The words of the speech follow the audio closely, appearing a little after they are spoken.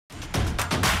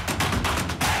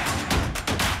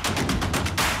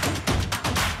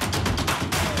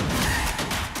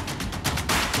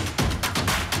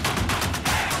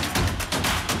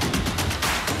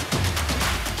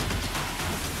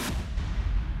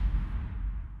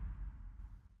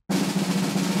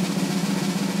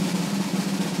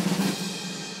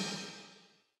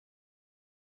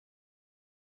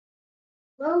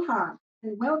Aloha,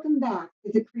 and welcome back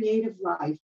to The Creative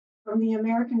Life from the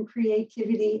American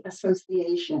Creativity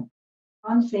Association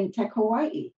on ThinkTech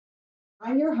Hawaii.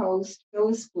 I'm your host,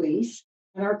 Phyllis Blees,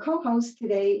 and our co-host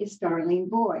today is Darlene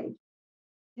Boyd.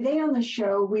 Today on the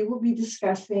show, we will be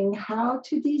discussing how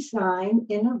to design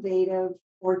innovative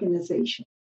organizations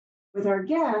with our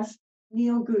guest,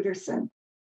 Neal Gutterson.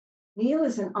 Neal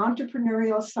is an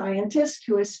entrepreneurial scientist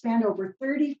who has spent over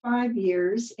 35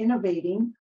 years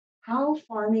innovating how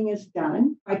farming is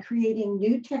done by creating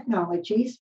new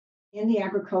technologies in the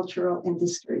agricultural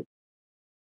industry.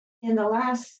 In the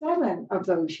last 7 of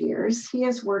those years, he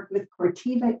has worked with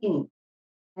Corteva Inc.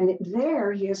 And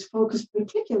there he has focused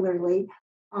particularly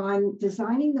on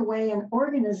designing the way an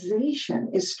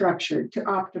organization is structured to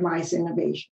optimize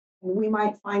innovation. And we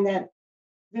might find that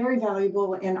very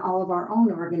valuable in all of our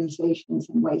own organizations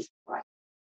and ways of life.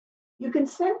 You can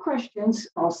send questions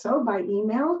also by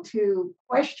email to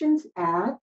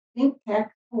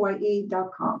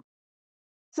questions@thinktechhawaii.com.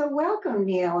 So welcome,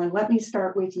 Neal, and let me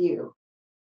start with you.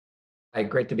 Hi,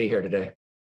 great to be here today.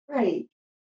 Great.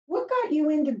 What got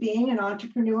you into being an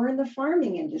entrepreneur in the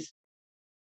farming industry?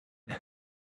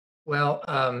 Well,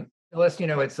 Phyllis,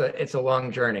 it's a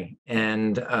long journey,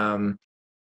 and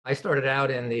I started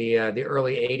out in the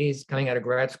early '80s, coming out of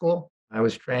grad school. I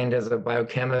was trained as a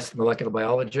biochemist, molecular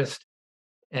biologist,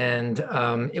 and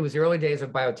it was the early days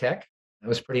of biotech. I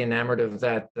was pretty enamored of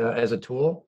that as a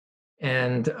tool.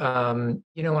 And when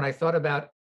I thought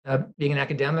about being an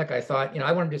academic, I thought,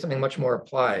 I want to do something much more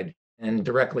applied and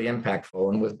directly impactful.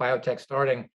 And with biotech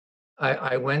starting,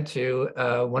 I went to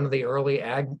one of the early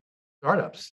ag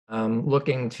startups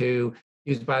looking to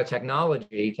use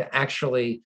biotechnology to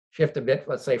actually shift a bit,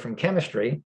 let's say, from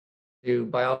chemistry to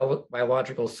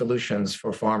biological solutions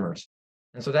for farmers.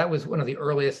 And so that was one of the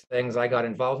earliest things I got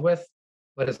involved with.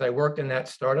 But as I worked in that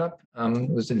startup, it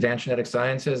was Advanced Genetic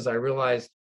Sciences, I realized,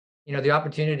 the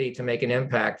opportunity to make an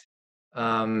impact,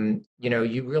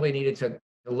 you really needed to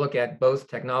look at both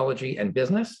technology and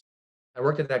business. I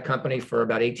worked at that company for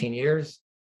about 18 years,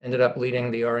 ended up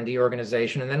leading the R&D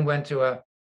organization, and then went to a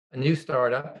new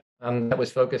startup that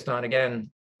was focused on, again,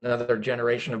 another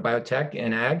generation of biotech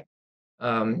in ag,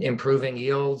 improving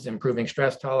yields, improving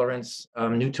stress tolerance,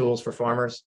 new tools for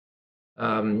farmers.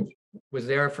 Was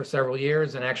there for several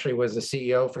years and actually was the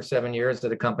CEO for 7 years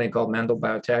at a company called Mendel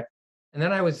Biotech. And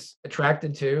then I was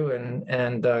attracted to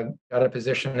and got a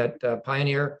position at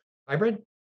Pioneer Hybrid,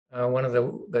 one of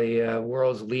the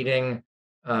world's leading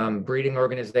breeding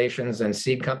organizations and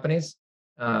seed companies.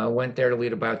 Went there to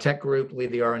lead a biotech group,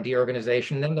 lead the R&D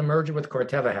organization. Then the merger with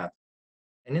Corteva happened.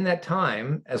 And in that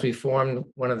time, as we formed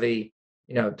one of the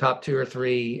top 2 or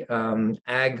 3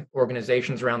 ag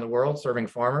organizations around the world serving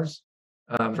farmers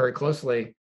very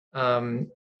closely,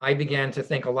 I began to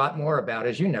think a lot more about,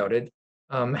 as you noted,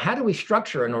 how do we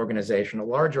structure an organization, a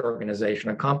larger organization,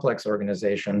 a complex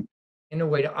organization, in a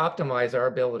way to optimize our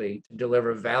ability to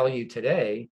deliver value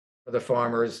today for the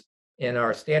farmers in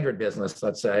our standard business,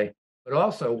 let's say, but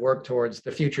also work towards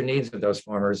the future needs of those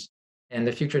farmers and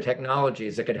the future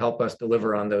technologies that could help us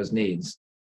deliver on those needs.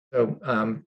 So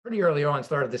pretty early on,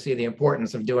 started to see the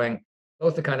importance of doing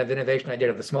both the kind of innovation I did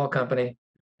at the small company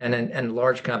and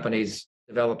large companies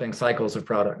developing cycles of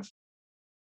products.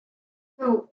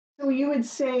 So you would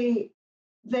say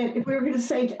that if we were going to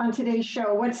say on today's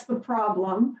show, what's the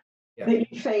problem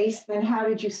that you faced, and how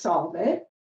did you solve it?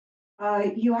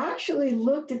 You actually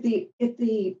looked at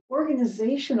the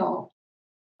organizational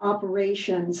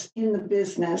operations in the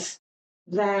business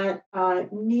that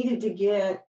needed to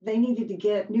get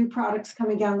new products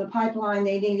coming down the pipeline.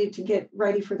 They needed to get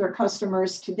ready for their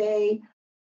customers today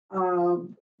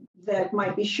that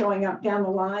might be showing up down the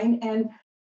line.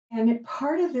 And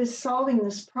part of this solving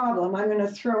this problem, I'm going to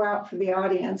throw out for the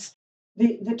audience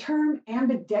the term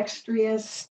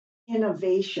ambidextrous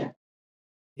innovation.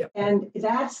 Yep. And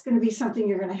that's going to be something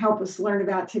you're going to help us learn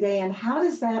about today. And how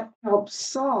does that help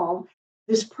solve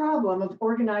this problem of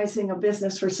organizing a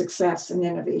business for success and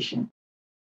innovation?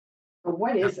 So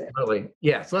what is it? Absolutely.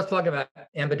 Yeah. So let's talk about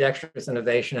ambidextrous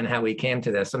innovation and how we came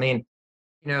to this. I mean,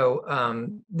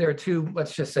 there are 2,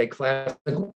 let's just say, classic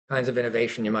kinds of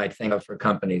innovation you might think of for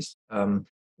companies.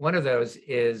 One of those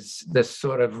is this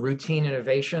sort of routine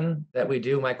innovation that we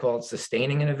do, might call it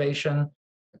sustaining innovation.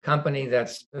 A company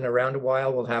that's been around a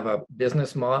while will have a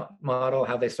business model,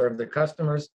 how they serve their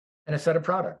customers, and a set of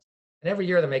products. And every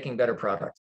year they're making better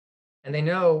products. And they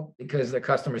know, because their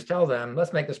customers tell them,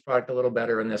 let's make this product a little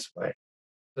better in this way.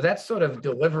 So that sort of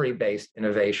delivery-based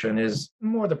innovation is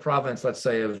more the province, let's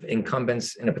say, of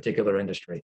incumbents in a particular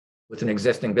industry with an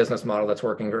existing business model that's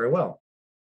working very well.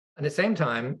 At the same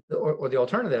time, or the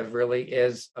alternative really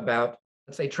is about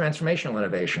let's say, transformational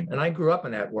innovation. And I grew up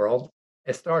in that world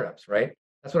as startups, right?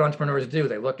 That's what entrepreneurs do.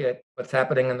 They look at what's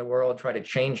happening in the world, try to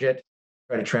change it,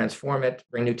 try to transform it,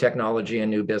 bring new technology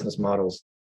and new business models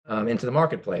into the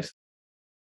marketplace.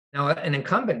 Now, an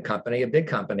incumbent company, a big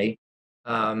company,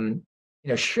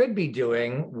 should be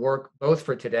doing work both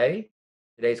for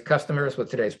today's customers with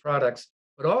today's products,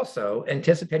 but also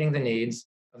anticipating the needs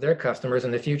of their customers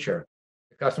in the future.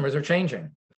 The customers are changing.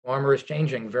 The farmer is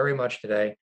changing very much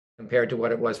today compared to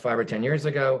what it was 5 or 10 years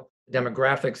ago. The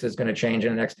demographics is going to change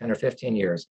in the next 10 or 15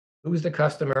 years. Who's the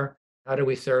customer? How do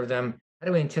we serve them? How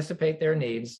do we anticipate their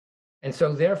needs? And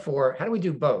so therefore, how do we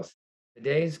do both?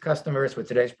 Today's customers with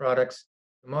today's products,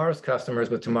 tomorrow's customers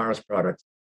with tomorrow's products.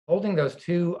 Holding those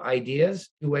two ideas,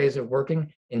 two ways of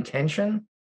working in tension,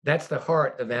 that's the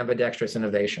heart of ambidextrous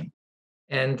innovation.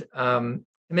 And to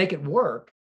make it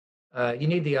work, you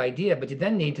need the idea, but you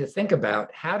then need to think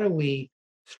about how do we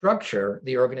structure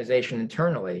the organization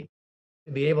internally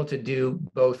to be able to do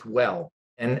both well.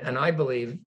 And I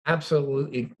believe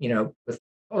absolutely, with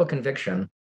total conviction,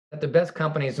 that the best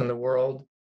companies in the world,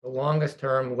 the longest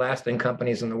term lasting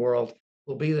companies in the world,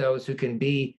 will be those who can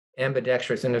be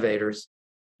ambidextrous innovators,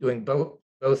 doing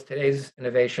both today's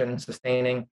innovation,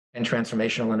 sustaining, and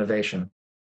transformational innovation.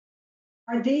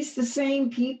 Are these the same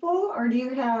people, or do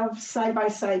you have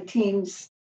side-by-side teams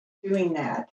doing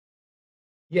that?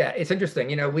 Yeah, it's interesting.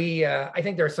 I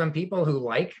think there are some people who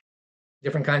like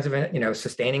different kinds of,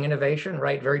 sustaining innovation,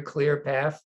 right? Very clear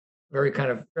path, very kind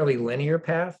of fairly linear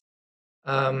path.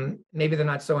 Maybe they're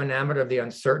not so enamored of the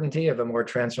uncertainty of a more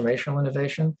transformational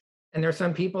innovation. And there are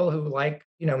some people who like,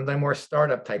 the more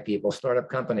startup type people, startup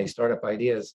companies, startup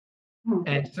ideas.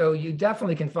 And so you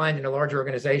definitely can find in a larger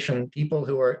organization people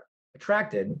who are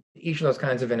attracted to each of those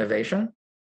kinds of innovation.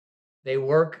 They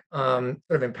work sort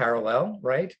of in parallel,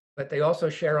 right? But they also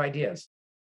share ideas.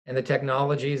 And the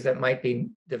technologies that might be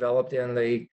developed in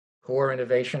the core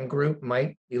innovation group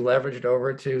might be leveraged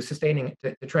over to sustaining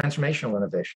to transformational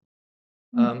innovation.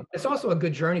 It's also a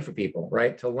good journey for people,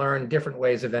 right? To learn different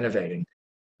ways of innovating.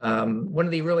 One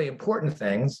of the really important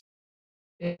things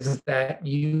is that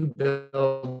you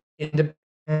build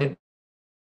independent.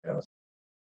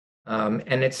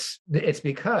 And it's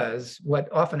because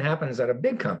what often happens at a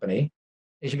big company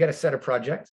is you get a set of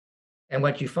projects, and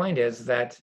what you find is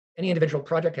that any individual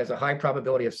project has a high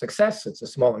probability of success. It's a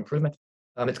small improvement.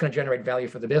 It's going to generate value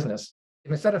for the business.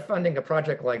 And instead of funding a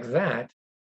project like that,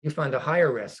 you fund a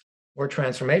higher risk, more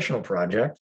transformational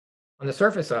project. On the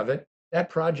surface of it, that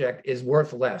project is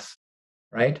worth less,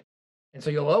 right? And so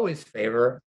you'll always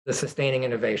favor the sustaining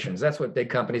innovations. That's what big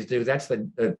companies do. That's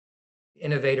the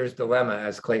innovator's dilemma,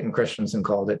 as Clayton Christensen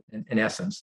called it, in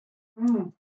essence.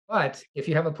 But if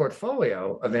you have a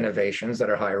portfolio of innovations that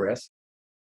are high risk,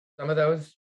 some of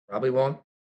those probably won't,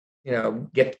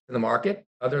 get to the market.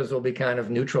 Others will be kind of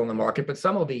neutral in the market, but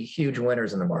some will be huge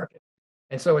winners in the market.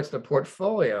 And so it's the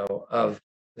portfolio of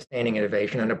sustaining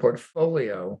innovation and a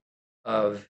portfolio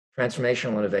of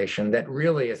transformational innovation that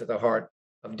really is at the heart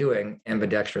of doing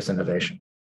ambidextrous innovation.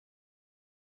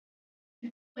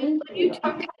 When you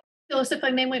talk, Phyllis, if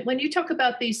I may, when you talk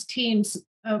about these teams,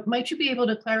 might you be able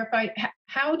to clarify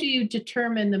how do you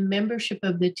determine the membership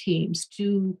of the teams?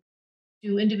 Do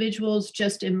individuals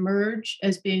just emerge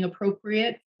as being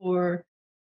appropriate for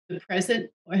the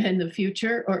present and the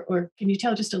future, or can you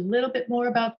tell just a little bit more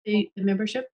about the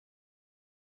membership?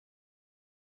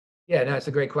 Yeah, no, it's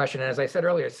a great question. And as I said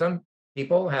earlier, some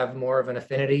people have more of an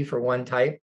affinity for one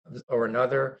type or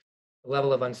another. The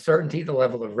level of uncertainty, the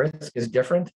level of risk is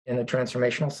different in the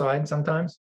transformational side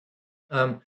sometimes.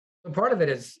 So part of it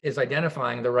is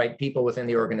identifying the right people within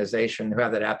the organization who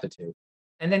have that aptitude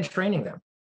and then training them.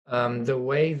 The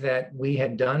way that we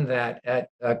had done that at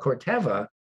Corteva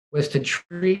was to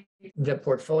treat the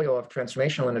portfolio of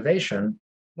transformational innovation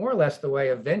more or less the way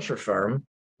a venture firm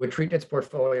would treat its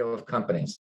portfolio of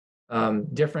companies.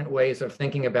 Different ways of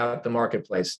thinking about the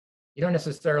marketplace. You don't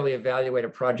necessarily evaluate a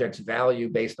project's value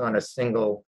based on a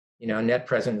single, net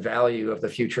present value of the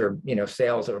future,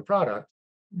 sales of a product.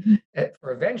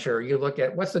 For a venture, you look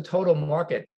at what's the total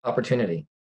market opportunity?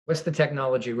 What's the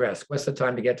technology risk? What's the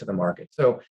time to get to the market?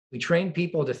 So we train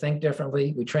people to think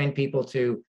differently. We train people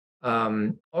to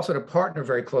also to partner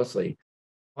very closely.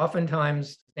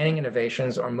 Oftentimes, sustaining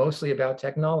innovations are mostly about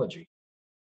technology.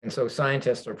 And so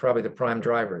scientists are probably the prime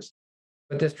drivers.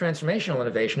 But this transformational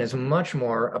innovation is much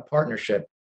more a partnership,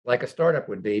 like a startup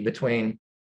would be, between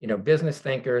business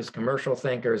thinkers, commercial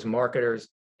thinkers, marketers,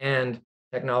 and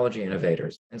technology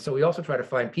innovators. And so we also try to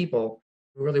find people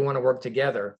who really want to work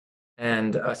together,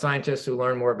 and scientists who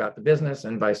learn more about the business,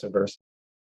 and vice versa.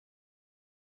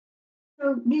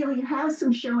 So, Neal, you have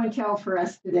some show and tell for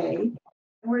us today.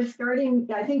 We're starting,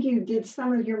 I think you did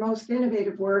some of your most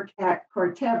innovative work at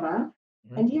Corteva.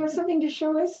 And do you have something to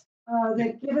show us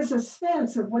that give us a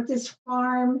sense of what this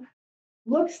farm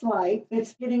looks like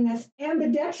that's getting this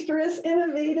ambidextrous,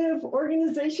 innovative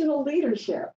organizational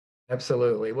leadership?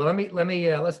 Absolutely. Well,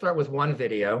 let's start with one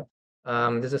video.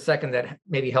 There's a second that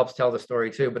maybe helps tell the story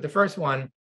too, but the first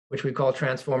one, which we call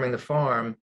Transforming the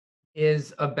Farm,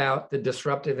 is about the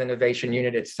disruptive innovation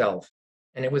unit itself.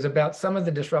 And it was about some of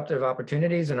the disruptive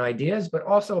opportunities and ideas, but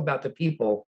also about the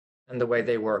people and the way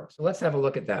they work. So let's have a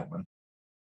look at that one.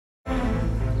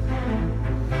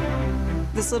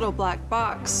 This little black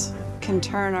box can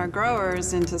turn our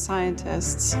growers into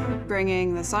scientists,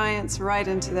 bringing the science right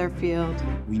into their field.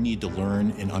 We need to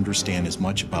learn and understand as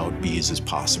much about bees as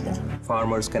possible.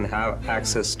 Farmers can have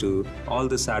access to all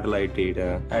the satellite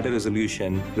data at a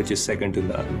resolution which is second to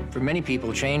none. For many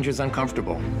people, change is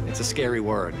uncomfortable. It's a scary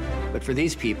word. But for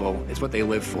these people, it's what they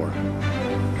live for.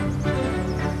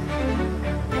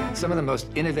 Some of the most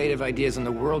innovative ideas in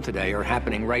the world today are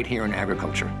happening right here in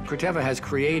agriculture. Corteva has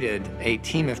created a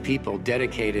team of people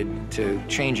dedicated to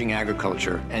changing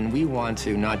agriculture, and we want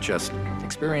to not just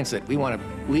experience it, we want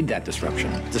to lead that disruption,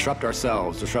 disrupt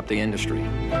ourselves, disrupt the industry.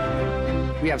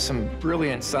 We have some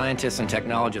brilliant scientists and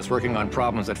technologists working on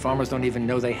problems that farmers don't even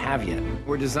know they have yet.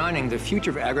 We're designing the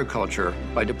future of agriculture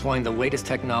by deploying the latest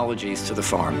technologies to the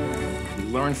farm. We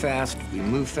learn fast, we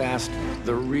move fast.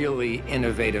 The really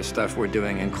innovative stuff we're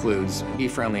doing includes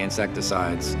bee-friendly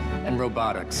insecticides and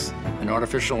robotics and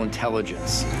artificial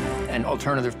intelligence and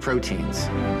alternative proteins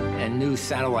and new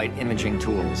satellite imaging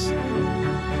tools.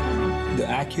 The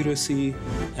accuracy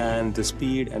and the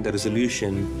speed and the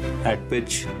resolution at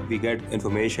which we get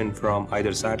information from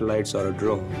either satellites or a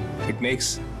drone, it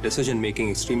makes decision-making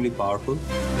extremely powerful.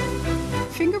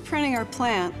 Fingerprinting our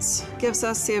plants gives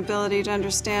us the ability to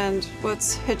understand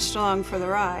what's hitched along for the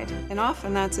ride, and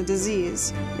often that's a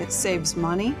disease. It saves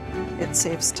money, it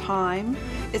saves time,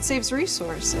 it saves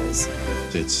resources.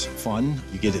 It's fun.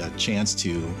 You get a chance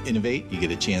to innovate, you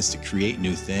get a chance to create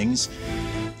new things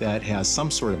that has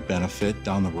some sort of benefit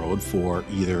down the road for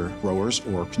either growers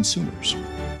or consumers.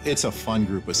 It's a fun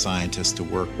group of scientists to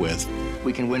work with.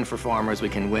 We can win for farmers, we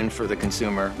can win for the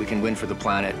consumer, we can win for the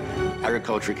planet.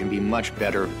 Agriculture can be much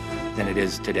better than it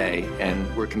is today,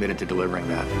 and we're committed to delivering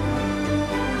that.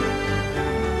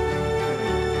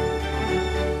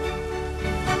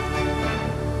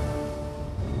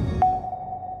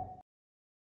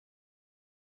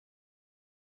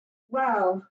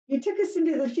 Wow, you took us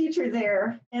into the future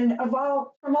there, and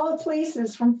from all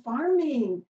places, from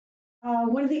farming,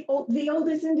 one of the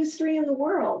oldest industry in the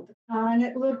world, and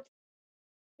it looked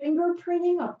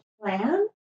fingerprinting a plant.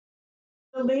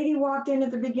 The lady walked in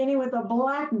at the beginning with a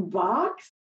black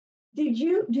box. Do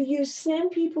you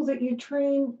send people that you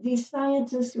train, these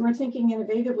scientists who are thinking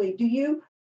innovatively? Do you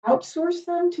outsource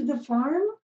them to the farm,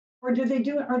 or are they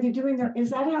doing is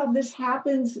that how this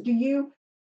happens? Do you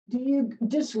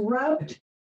disrupt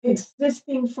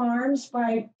existing farms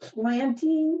by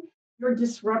planting your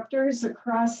disruptors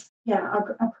across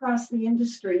the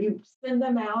industry? You send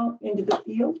them out into the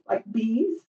field like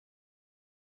bees?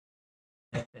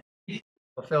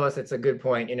 Well, Phyllis, it's a good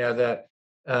point. You know, that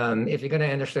if you're going to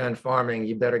understand farming,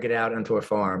 you better get out onto a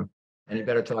farm and you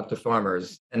better talk to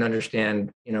farmers and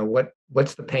understand, you know,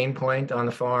 what's the pain point on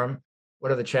the farm?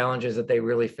 What are the challenges that they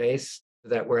really face, so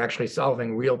that we're actually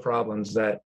solving real problems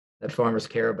that farmers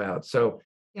care about. So,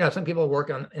 you know, some people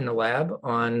work in the lab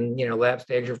on, you know, lab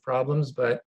stage of problems,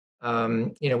 but,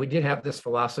 you know, we did have this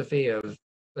philosophy of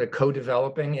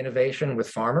co-developing innovation with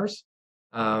farmers,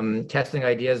 testing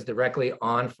ideas directly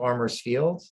on farmers'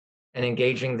 fields and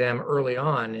engaging them early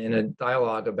on in a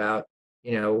dialogue about,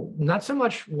 you know, not so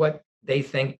much what they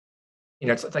think, you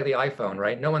know, it's like the iPhone,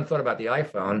 right? No one thought about the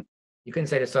iPhone. You couldn't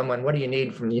say to someone, what do you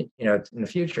need from, you know, in the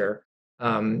future?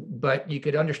 But you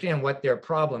could understand what their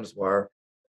problems were.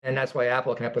 And that's why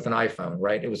Apple came up with an iPhone,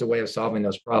 right? It was a way of solving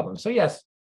those problems. So yes,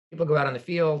 people go out in the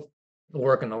field, people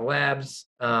work in the labs.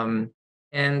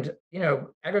 And, you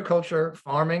know, agriculture,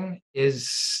 farming is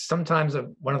sometimes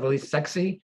one of the least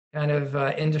sexy kind of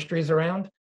industries around.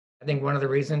 I think one of the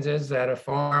reasons is that a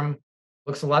farm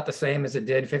looks a lot the same as it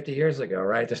did 50 years ago,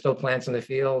 right? There's still plants in the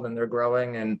field and they're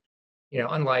growing. And, you know,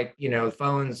 unlike, you know,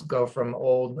 phones go from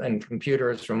old and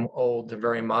computers from old to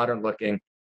very modern looking,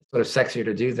 it's sort of sexier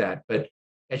to do that. But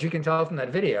as you can tell from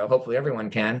that video, hopefully everyone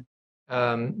can,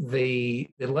 the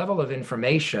level of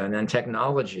information and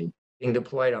technology being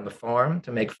deployed on the farm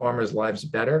to make farmers' lives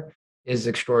better is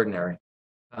extraordinary.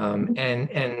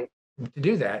 And to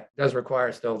do that does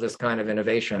require still this kind of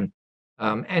innovation.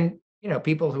 And, you know,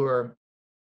 people who are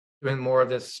doing more of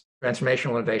this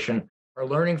transformational innovation are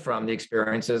learning from the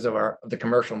experiences of the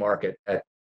commercial market at,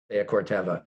 say, at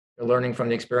Corteva. They're learning from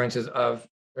the experiences of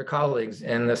their colleagues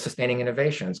in the sustaining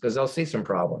innovations, because they'll see some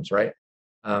problems, right?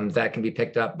 That can be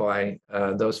picked up by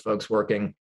those folks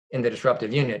working in the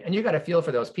disruptive unit. And you got to feel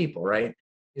for those people, right?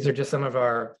 These are just some of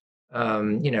our,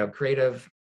 creative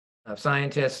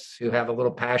scientists who have a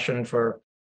little passion for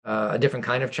a different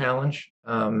kind of challenge.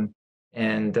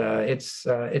 It's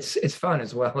fun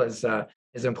as well as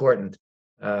is important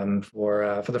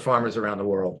for the farmers around the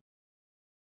world.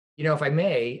 If I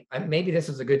may, maybe this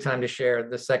is a good time to share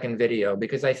the second video,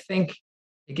 because I think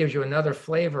it gives you another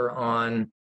flavor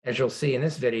on, as you'll see in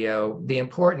this video, the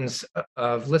importance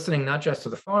of listening not just to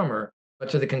the farmer, but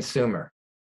to the consumer.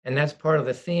 And that's part of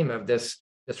the theme of this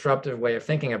disruptive way of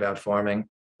thinking about farming,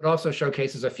 but also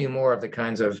showcases a few more of the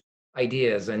kinds of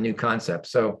ideas and new concepts.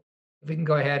 So if we can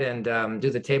go ahead and do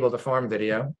the Table to Farm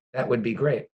video, that would be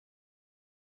great.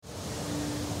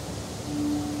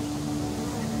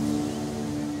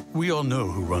 We all know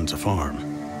who runs a farm.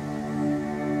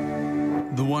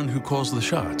 The one who calls the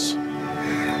shots,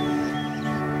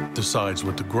 decides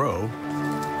what to grow,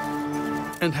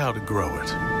 and how to grow it.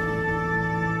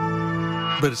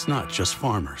 But it's not just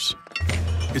farmers.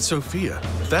 It's Sophia.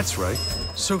 That's right,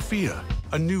 Sophia,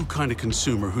 a new kind of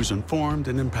consumer who's informed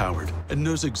and empowered and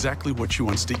knows exactly what she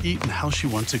wants to eat and how she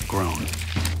wants it grown.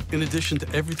 In addition to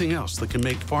everything else that can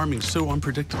make farming so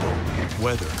unpredictable,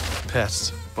 weather,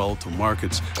 pests, volatile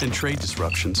markets, and trade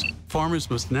disruptions, farmers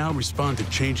must now respond to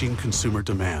changing consumer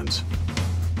demands.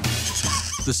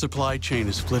 The supply chain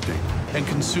is flipping, and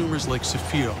consumers like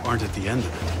Sophia aren't at the end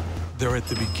of it. They're at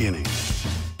the beginning.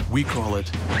 We call it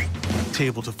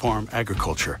Table to Farm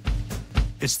agriculture.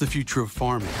 It's the future of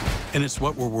farming, and it's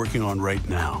what we're working on right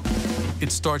now.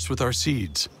 It starts with our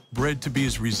seeds, bred to be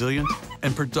as resilient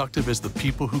and productive as the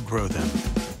people who grow them.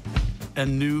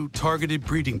 And new targeted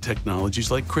breeding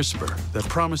technologies like CRISPR that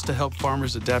promise to help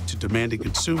farmers adapt to demanding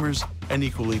consumers and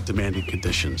equally demanding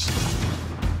conditions.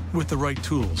 With the right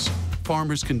tools,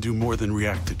 farmers can do more than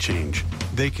react to change.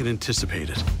 They can anticipate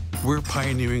it. We're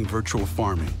pioneering virtual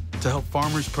farming to help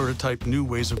farmers prototype new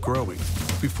ways of growing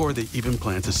before they even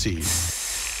plant a seed.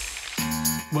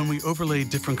 When we overlay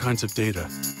different kinds of data,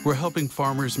 we're helping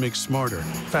farmers make smarter,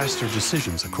 faster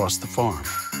decisions across the farm.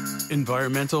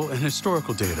 Environmental and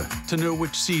historical data to know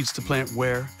which seeds to plant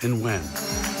where and when.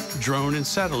 Drone and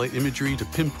satellite imagery to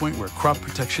pinpoint where crop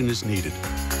protection is needed.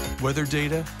 Weather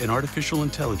data and artificial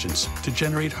intelligence to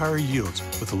generate higher yields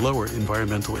with a lower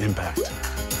environmental impact.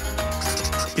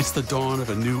 It's the dawn of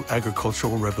a new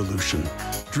agricultural revolution,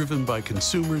 driven by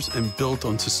consumers and built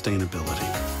on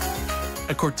sustainability.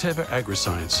 At Corteva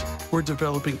Agriscience, we're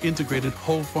developing integrated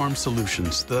whole farm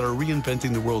solutions that are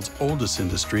reinventing the world's oldest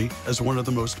industry as one of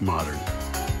the most modern.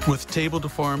 With Table to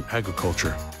Farm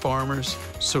agriculture, farmers,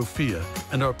 Sophia,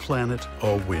 and our planet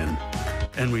all win.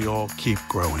 And we all keep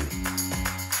growing.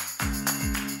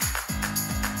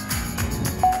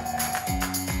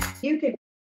 You could.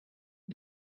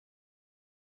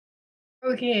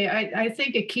 Okay, I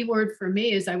think a key word for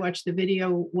me as I watched the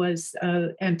video was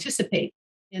anticipate.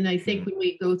 And I think when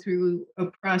we go through a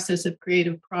process of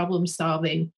creative problem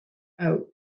solving,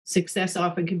 success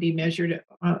often can be measured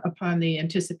upon the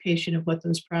anticipation of what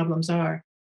those problems are.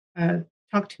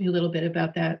 Talk to me a little bit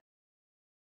about that.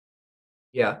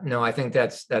 Yeah, no, I think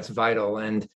that's vital.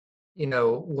 And,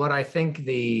 what I think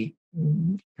the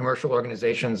commercial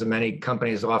organizations and many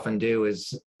companies often do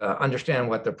is understand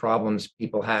what the problems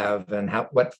people have and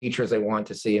what features they want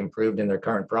to see improved in their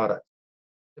current product.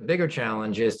 The bigger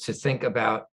challenge is to think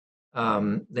about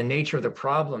the nature of the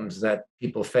problems that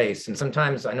people face. And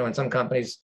sometimes I know in some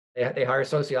companies, they hire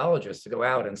sociologists to go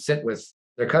out and sit with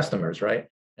their customers, right?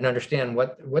 And understand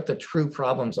what the true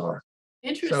problems are.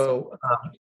 Interesting. So,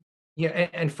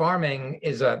 and farming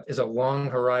is a long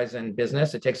horizon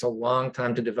business. It takes a long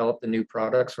time to develop the new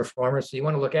products for farmers. So you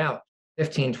want to look out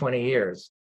 15, 20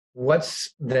 years. What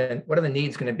are the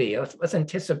needs going to be? Let's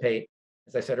anticipate,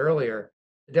 as I said earlier,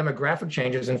 the demographic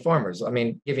changes in farmers. I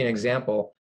mean, give you an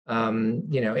example. In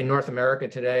North America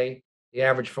today, the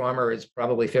average farmer is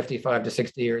probably 55 to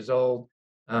 60 years old,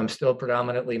 still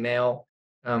predominantly male.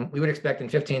 We would expect in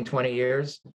 15, 20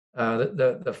 years,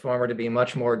 the farmer to be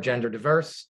much more gender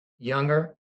diverse,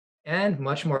 younger, and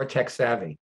much more tech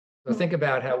savvy. So think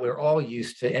about how we're all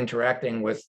used to interacting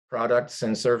with products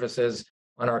and services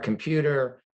on our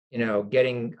computer,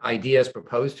 getting ideas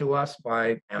proposed to us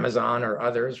by Amazon or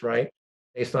others, right?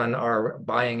 Based on our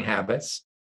buying habits.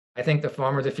 I think the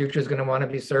farmer of the future is going to want to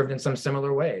be served in some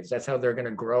similar ways. That's how they're going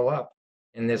to grow up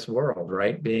in this world,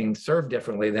 right? Being served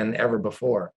differently than ever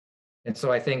before. And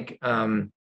so I think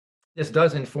this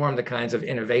does inform the kinds of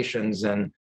innovations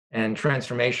and and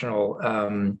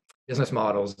transformational business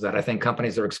models that I think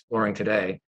companies are exploring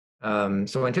today.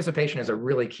 So anticipation is a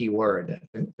really key word.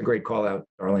 A great call out,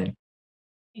 Darlene.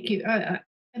 Thank you.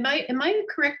 Am I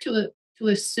correct to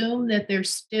assume that there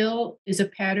still is a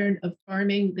pattern of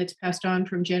farming that's passed on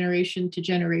from generation to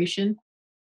generation?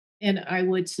 And I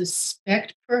would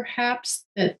suspect perhaps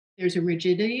that there's a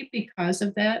rigidity because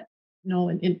of that,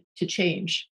 and to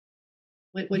change.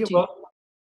 What Yeah, do you? well,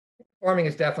 farming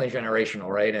is definitely generational,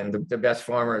 right? And the best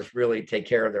farmers really take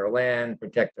care of their land,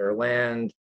 protect their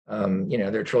land.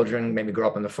 Their children maybe grow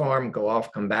up on the farm, go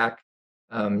off, come back.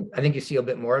 I think you see a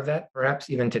bit more of that, perhaps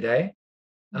even today.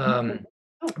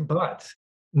 But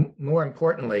more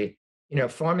importantly,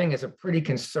 farming is a pretty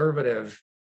conservative,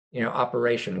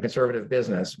 operation, conservative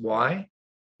business. Why?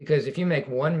 Because if you make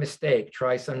one mistake,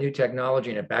 try some new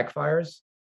technology and it backfires,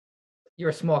 you're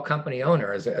a small company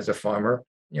owner as a farmer.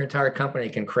 Your entire company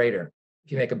can crater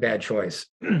if you make a bad choice.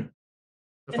 The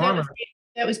farmer.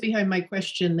 That was behind my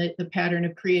question, that the pattern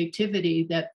of creativity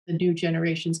that the new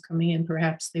generations coming in,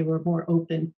 perhaps they were more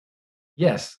open.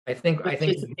 Yes, I think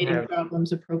Anticipating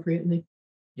problems appropriately.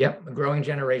 Yep, a growing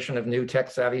generation of new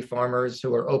tech-savvy farmers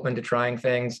who are open to trying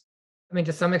things. I mean,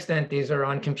 to some extent, these are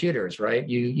on computers, right?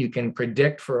 You can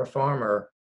predict for a farmer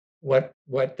what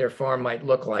their farm might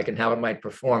look like and how it might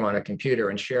perform on a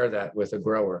computer and share that with a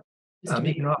grower.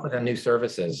 You can offer them new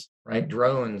services, right?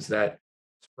 Drones that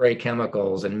spray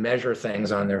chemicals and measure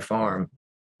things on their farm.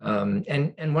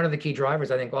 And one of the key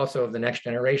drivers, I think, also of the next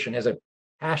generation is a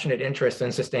passionate interest in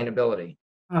sustainability,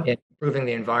 in improving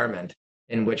the environment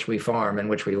in which we farm, in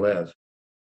which we live.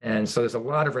 And so there's a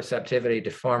lot of receptivity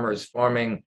to farmers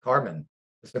farming carbon,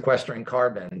 sequestering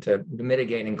carbon, to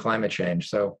mitigating climate change.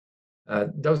 So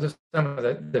those are some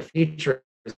of the features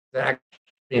that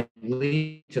actually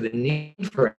lead to the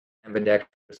need for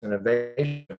ambidextrous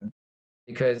innovation,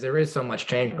 because there is so much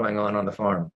change going on the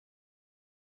farm.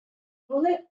 Well,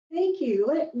 thank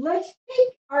you. Let's take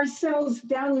ourselves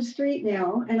down the street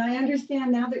now. And I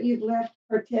understand now that you've left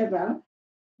Corteva,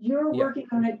 you're working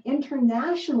on an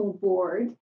international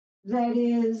board that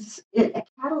is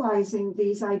catalyzing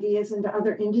these ideas into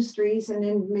other industries and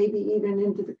then maybe even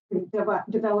into the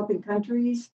developing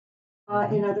countries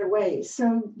in other ways.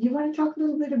 So you want to talk a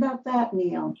little bit about that,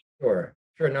 Neal? Sure.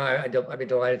 No, I'd be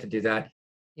delighted to do that.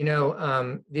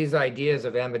 These ideas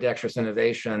of ambidextrous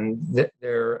innovation,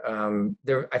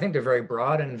 I think they're very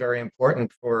broad and very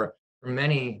important for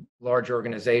many large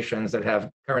organizations that have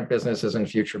current businesses and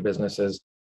future businesses.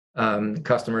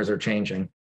 Customers are changing.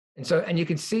 And you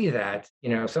can see that,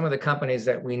 some of the companies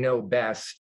that we know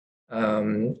best,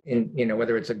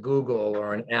 whether it's a Google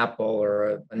or an Apple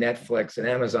or a Netflix and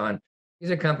Amazon,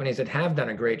 these are companies that have done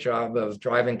a great job of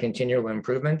driving continual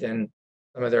improvement in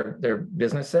some of their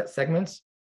business segments,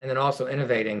 and then also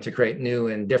innovating to create new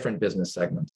and different business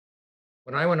segments.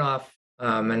 When I went off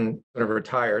and sort of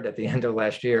retired at the end of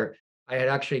last year, I had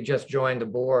actually just joined the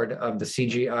board of the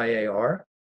CGIAR.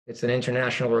 It's an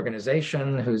international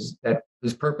organization whose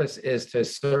purpose is to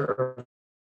serve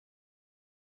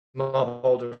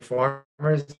smallholder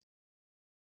farmers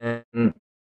and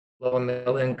low and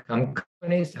middle income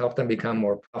companies to help them become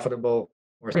more profitable.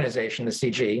 Organization, the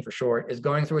CG for short, is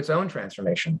going through its own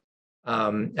transformation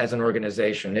as an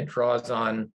organization. It draws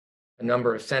on a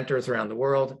number of centers around the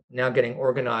world, now getting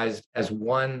organized as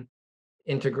one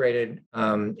integrated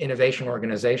innovation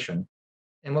organization.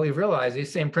 And what we've realized,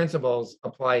 these same principles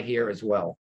apply here as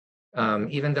well.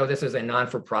 Even though this is a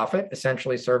non-for-profit,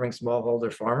 essentially serving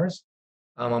smallholder farmers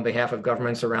on behalf of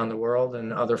governments around the world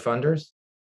and other funders,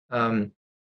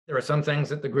 there are some things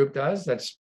that the group does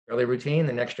that's fairly routine,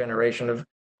 the next generation of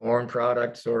corn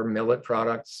products or millet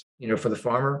products, for the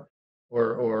farmer,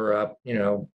 or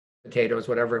potatoes,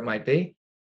 whatever it might be,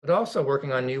 but also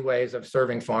working on new ways of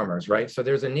serving farmers, right? So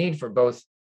there's a need for both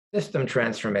system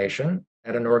transformation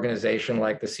at an organization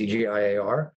like the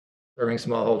CGIAR, serving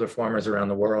smallholder farmers around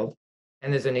the world,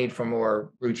 and there's a need for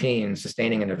more routine,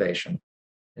 sustaining innovation.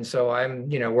 And so I'm,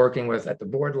 working at the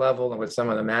board level and with some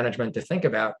of the management to think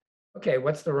about, okay,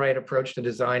 what's the right approach to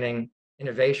designing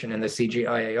innovation in the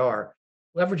CGIAR,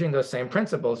 leveraging those same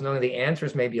principles, knowing the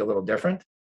answers may be a little different,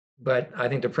 but I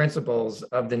think the principles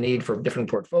of the need for different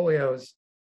portfolios,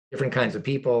 different kinds of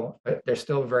people, they're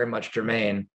still very much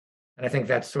germane. And I think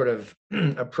that sort of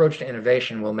approach to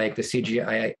innovation will make the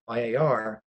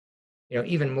CGIAR,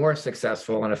 even more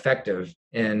successful and effective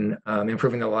in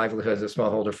improving the livelihoods of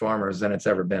smallholder farmers than it's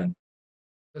ever been.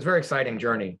 It's a very exciting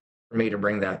journey for me to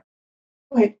bring that.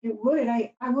 It would.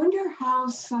 I wonder how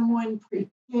someone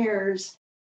prepares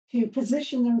to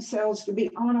position themselves to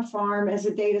be on a farm as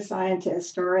a data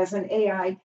scientist or as an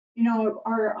AI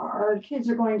our kids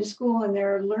are going to school and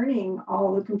they're learning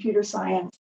all the computer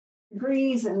science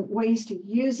degrees and ways to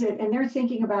use it, and they're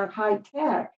thinking about high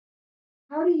tech.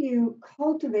 How do you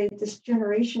cultivate this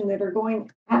generation that are going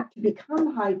to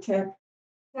become high tech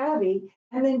savvy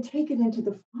and then take it into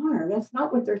the farm? That's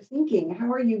not what they're thinking. How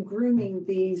are you grooming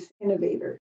these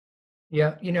innovators?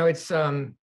 Yeah, it's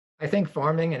I think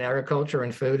farming and agriculture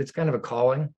and food, it's kind of a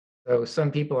calling. So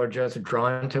some people are just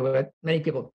drawn to it. Many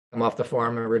people come off the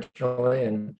farm originally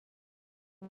and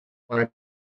want to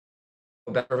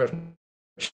go better.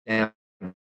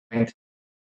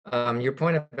 Your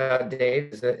point about data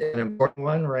is an important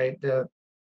one, right? The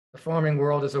farming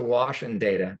world is awash in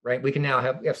data, right? We now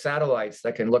have satellites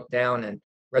that can look down and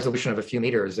resolution of a few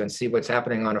meters and see what's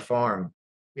happening on a farm.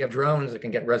 We have drones that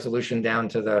can get resolution down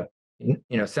to the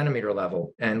centimeter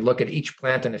level and look at each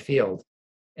plant in a field.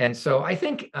 And so I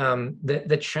think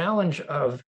the challenge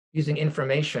of using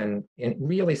information in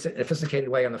really sophisticated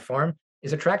way on the farm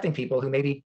is attracting people who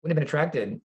maybe wouldn't have been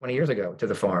attracted 20 years ago to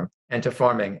the farm and to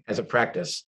farming as a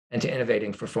practice and to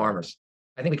innovating for farmers.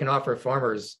 I think we can offer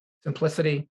farmers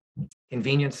simplicity,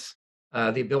 convenience,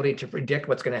 the ability to predict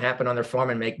what's going to happen on their farm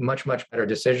and make much, much better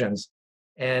decisions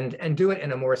and do it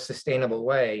in a more sustainable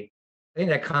way. I think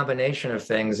that combination of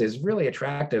things is really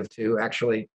attractive to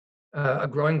actually a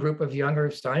growing group of younger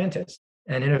scientists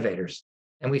and innovators.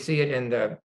 And we see it in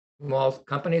the small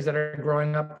companies that are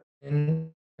growing up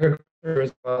in agriculture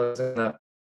as well as in the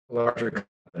larger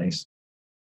companies.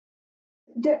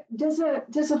 Does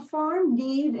a farm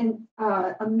need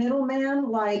a middleman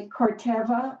like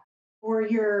Corteva or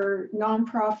your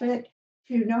nonprofit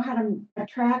to know how to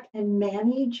attract and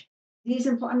manage these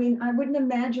employees? I mean, I wouldn't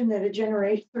imagine that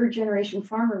a third generation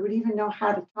farmer would even know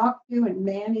how to talk to and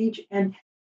manage and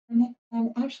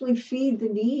actually feed the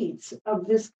needs of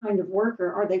this kind of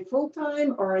worker. Are they full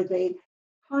time or are they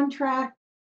contract?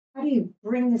 How do you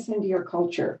bring this into your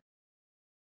culture?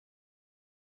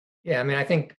 Yeah, I mean, I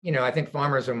think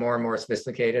farmers are more and more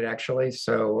sophisticated, actually.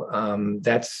 So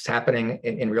that's happening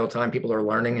in real time. People are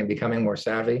learning and becoming more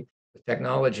savvy with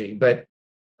technology. But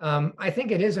I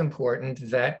think it is important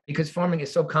that because farming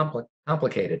is so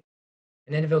complicated,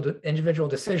 an individual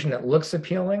decision that looks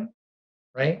appealing,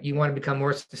 right? You want to become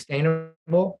more sustainable,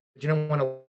 but you don't want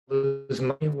to lose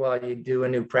money while you do a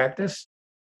new practice.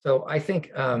 So I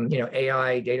think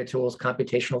AI, data tools,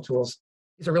 computational tools,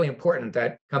 these are really important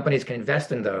that companies can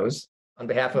invest in those on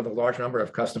behalf of a large number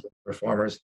of customers or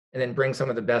farmers, and then bring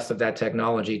some of the best of that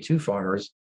technology to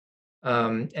farmers.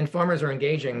 And farmers are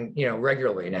engaging,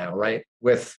 regularly now, right,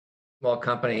 with small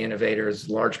company innovators,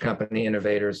 large company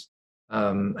innovators.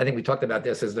 I think we talked about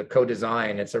this as the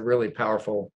co-design. It's a really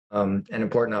powerful and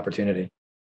important opportunity.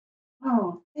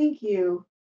 Oh, thank you.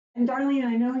 And Darlene,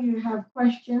 I know you have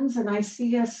questions, and I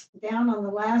see us down on the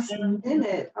last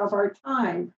minute of our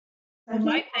time.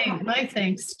 My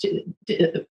thanks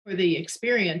for the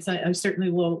experience. I certainly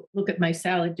will look at my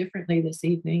salad differently this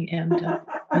evening, and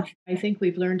I think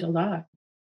we've learned a lot.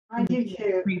 I do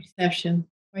too. Brief session,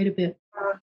 quite a bit.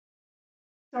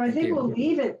 So I think we'll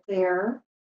leave it there.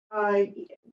 To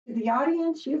the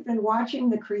audience, you've been watching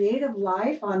The Creative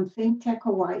Life on Think Tech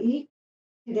Hawaii.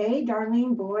 Today,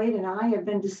 Darlene Boyd and I have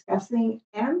been discussing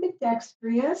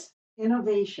ambidextrous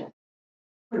innovation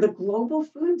for the global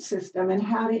food system and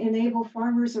how to enable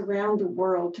farmers around the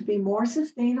world to be more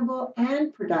sustainable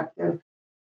and productive.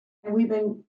 And we've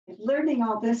been learning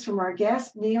all this from our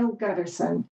guest, Neal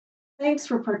Gutterson. Thanks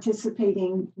for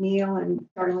participating, Neal and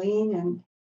Darlene, and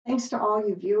thanks to all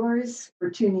you viewers for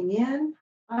tuning in.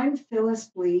 I'm Phyllis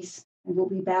Blees, and we'll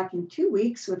be back in 2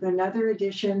 weeks with another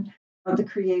edition of The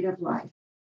Creative Life.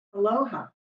 Aloha.